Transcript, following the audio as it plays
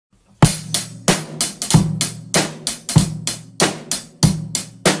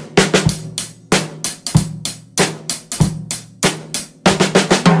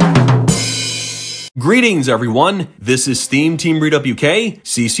Greetings everyone, this is SteamTeamRedubUK,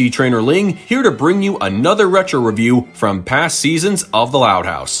 CC Trainor-Ling, here to bring you another retro review from past seasons of The Loud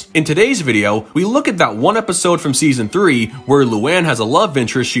House. In today's video, we look at that one episode from Season 3 where Luan has a love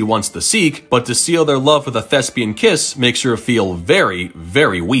interest she wants to seek, but to seal their love with a thespian kiss makes her feel very,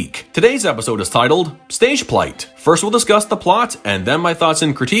 very weak. Today's episode is titled Stage Plight. First we'll discuss the plot, and then my thoughts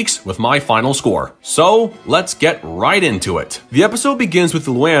and critiques with my final score. So, let's get right into it. The episode begins with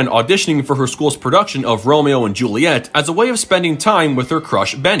Luan auditioning for her school's production of Romeo and Juliet as a way of spending time with her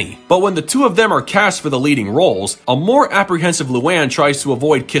crush Benny. But when the two of them are cast for the leading roles, a more apprehensive Luan tries to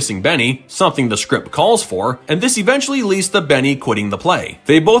avoid kissing Benny, something the script calls for, and this eventually leads to Benny quitting the play.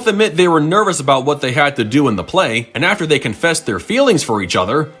 They both admit they were nervous about what they had to do in the play, and after they confess their feelings for each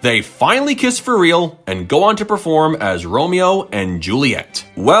other, they finally kiss for real and go on to perform as Romeo and Juliet.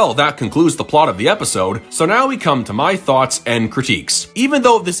 Well, that concludes the plot of the episode, so now we come to my thoughts and critiques. Even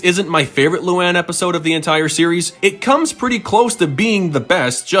though this isn't my favorite Luan episode of the entire series, it comes pretty close to being the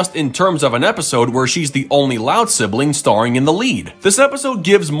best just in terms of an episode where she's the only Loud sibling starring in the lead. This episode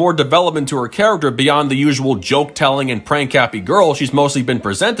gives more development to her character beyond the usual joke-telling and prank-happy girl she's mostly been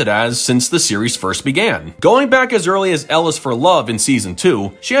presented as since the series first began. Going back as early as L is for Love in Season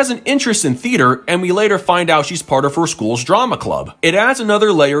 2, she has an interest in theater, and we later find out she's part of her school's drama club. It adds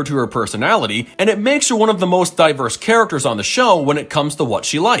another layer to her personality, and it makes her one of the most diverse characters on the show when it comes to what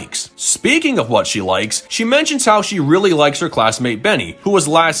she likes. Speaking of what she likes, she mentions how she really likes her classmate Benny, who was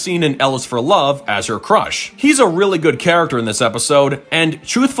last seen in L is for Love as her crush. He's a really good character in this episode, and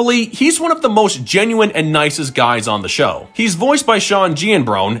truthfully, he's one of the most genuine and nicest guys on the show. He's voiced by Sean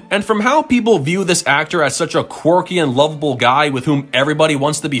Gianbrone, and from how people view this actor as such a quirky and lovable guy with whom everybody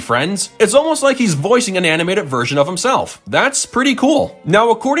wants to be friends, it's almost like he's voicing an animated version of himself. That's pretty cool.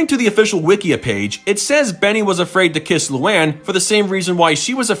 Now, according to the official Wikia page, it says Benny was afraid to kiss Luan for the same reason why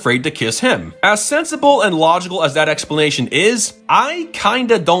she was afraid to kiss him. As sensible and logical as that explanation is, I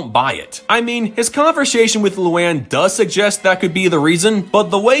kinda don't buy it. I mean, his conversation with Luan does suggest that could be the reason, but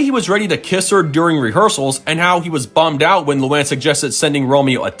the way he was ready to kiss her during rehearsals and how he was bummed out when Luan suggested sending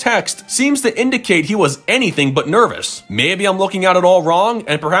Romeo a text seems to indicate he was anything but nervous. Maybe I'm looking at it all wrong,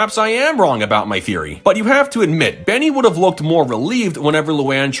 and perhaps I am wrong about my theory, but you have to admit, Benny would have looked more relieved whenever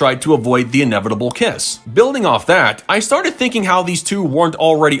Luan tried to avoid the inevitable kiss. Building off that, I started thinking how these two weren't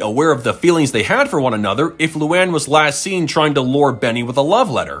already aware of the feelings they had for one another if Luan was last seen trying to lure Benny with a love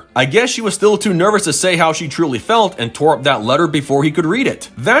letter. I guess she was still too nervous to say how she truly felt and tore up that letter before he could read it.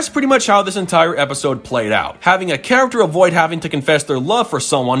 That's pretty much how this entire episode played out, having a character avoid having to confess their love for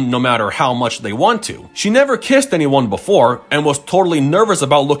someone no matter how much they want to. She never kissed anyone before and was totally nervous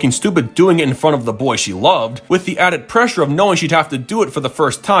about looking stupid doing it in front of the boy she loved, with the added pressure of knowing she'd have to do it for the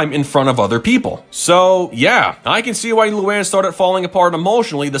first time in front of other people. So yeah, I can see why Luan started falling apart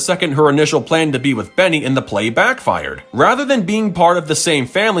emotionally the second her initial plan to be with Benny in the play backfired. Rather than being part of the same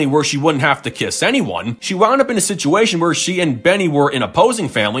family where she wouldn't have to kiss anyone, she wound up in a situation where she and Benny were in opposing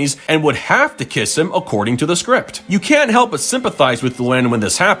families and would have to kiss him according to the script. You can't help but sympathize with Luan when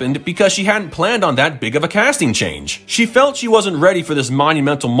this happened because she hadn't planned on that big of a casting change. She felt she wasn't ready for this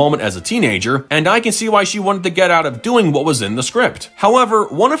monumental moment as a teenager, and I can see why she wanted to get out of doing what was in the script. However,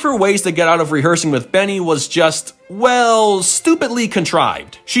 one of her ways to get out of rehearsing with Benny was just, well, stupidly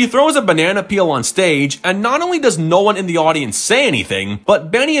contrived. She throws a banana peel on stage, and not only does no one in the audience say anything,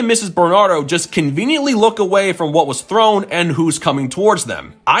 but Benny and Mrs. Bernardo just conveniently look away from what was thrown and who's coming towards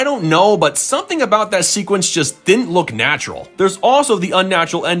them. I don't know, but something about that sequence just didn't look natural. There's also the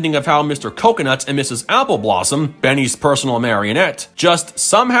unnatural ending of how Mr. Coconuts and Mrs. Appleblossom, Benny's personal marionette, just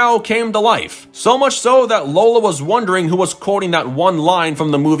somehow came to life. So much so that Lola was wondering who was quoting that one line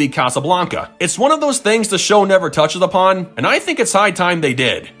from the movie Casablanca. It's one of those things the show never touches upon, and I think it's high time they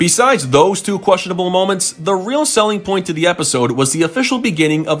did. Besides those two questionable moments, the real selling point to the episode was the official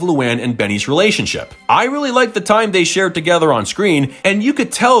beginning of Luan and Benny's relationship. I really liked the time they shared together on screen, and you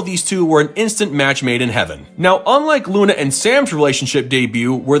could tell these two were an instant match made in heaven. Now, unlike Luna and Sam's relationship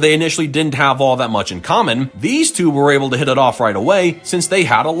debut, where they initially didn't have all that much in common, these two were able to hit it off right away since they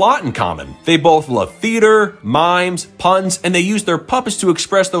had a lot in common. They both love theater, mimes, puns, and they use their puppets to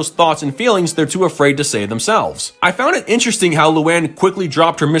express those thoughts and feelings they're too afraid to say themselves. I found it interesting how Luan quickly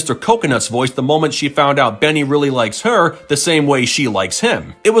dropped her Mr. Coconut's voice the moment she found out Benny really likes her the same way she likes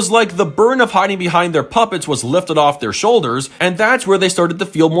him. It was like the burden of hiding behind their puppets was lifted off their shoulders, and that's where they started to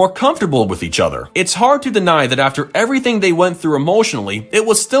feel more comfortable with each other. It's hard to deny that after everything they went through emotionally, it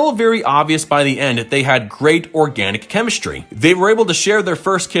was still very obvious by the end that they had great organic chemistry. They were able to share their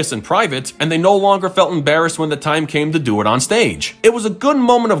first kiss in private, and they no longer felt embarrassed when the time came to do it on stage. It was a good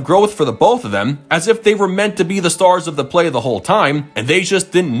moment of growth for the both of them, as if they were meant to be be the stars of the play the whole time, and they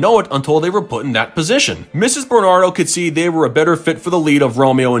just didn't know it until they were put in that position. Mrs. Bernardo could see they were a better fit for the lead of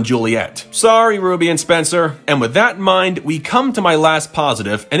Romeo and Juliet. Sorry, Ruby and Spencer. And with that in mind, we come to my last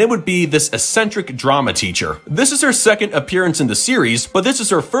positive, and it would be this eccentric drama teacher. This is her second appearance in the series, but this is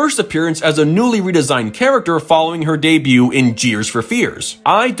her first appearance as a newly redesigned character following her debut in Jeers for Fears.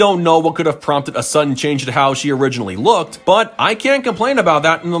 I don't know what could have prompted a sudden change to how she originally looked, but I can't complain about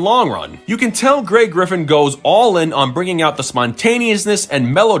that in the long run. You can tell Grey Griffin goes all in on bringing out the spontaneousness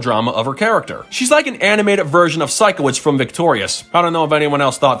and melodrama of her character. She's like an animated version of Psychowitz from Victorious. I don't know if anyone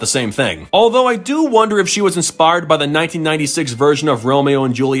else thought the same thing. Although I do wonder if she was inspired by the 1996 version of Romeo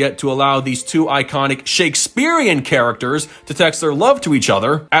and Juliet to allow these two iconic Shakespearean characters to text their love to each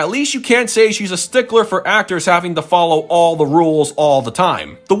other. At least you can't say she's a stickler for actors having to follow all the rules all the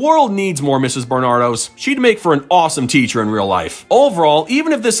time. The world needs more Mrs. Bernardos. She'd make for an awesome teacher in real life. Overall,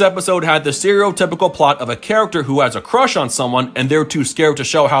 even if this episode had the stereotypical plot of a character who has a crush on someone and they're too scared to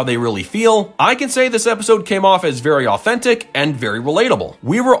show how they really feel, I can say this episode came off as very authentic and very relatable.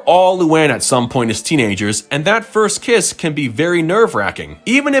 We were all Luan at some point as teenagers, and that first kiss can be very nerve-wracking.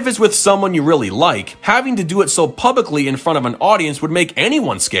 Even if it's with someone you really like, having to do it so publicly in front of an audience would make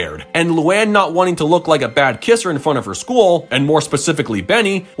anyone scared. And Luan not wanting to look like a bad kisser in front of her school, and more specifically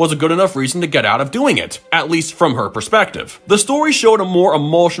Benny, was a good enough reason to get out of doing it, at least from her perspective. The story showed a more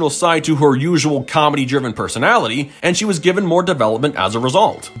emotional side to her usual comedy-driven personality, and she was given more development as a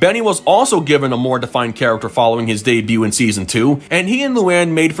result. Benny was also given a more defined character following his debut in Season 2, and he and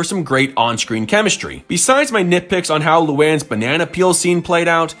Luan made for some great on-screen chemistry. Besides my nitpicks on how Luan's banana peel scene played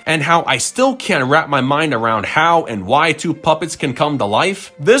out, and how I still can't wrap my mind around how and why two puppets can come to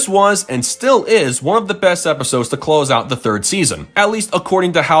life, this was and still is one of the best episodes to close out the third season, at least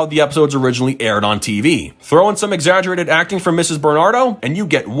according to how the episodes originally aired on TV. Throw in some exaggerated acting from Mrs. Bernardo, and you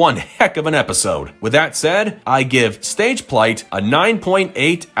get one heck of an episode. With that said, I give Stage Plight a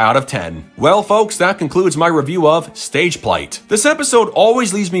 9.8 out of 10. Well folks, that concludes my review of Stage Plight. This episode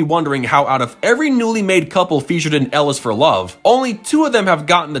always leaves me wondering how out of every newly made couple featured in Ellis for Love, only two of them have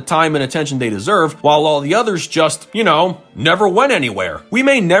gotten the time and attention they deserve, while all the others just, you know, never went anywhere. We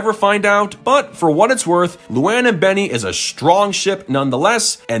may never find out, but for what it's worth, Luan and Benny is a strong ship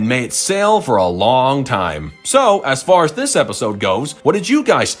nonetheless, and may it sail for a long time. So, as far as this episode goes, what did you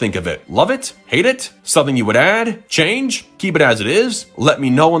guys think of it? Love it? Hate it? Something you would add? Change? Keep it as it is? Let me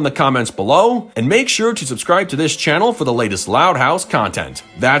know in the comments below, and make sure to subscribe to this channel for the latest Loud House content.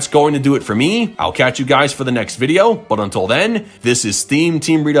 That's going to do it for me. I'll catch you guys for the next video, but until then, this is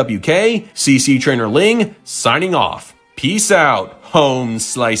SteamTeamRedubUK, CC Trainor-Ling, signing off. Peace out, home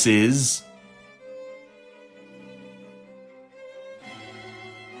slices.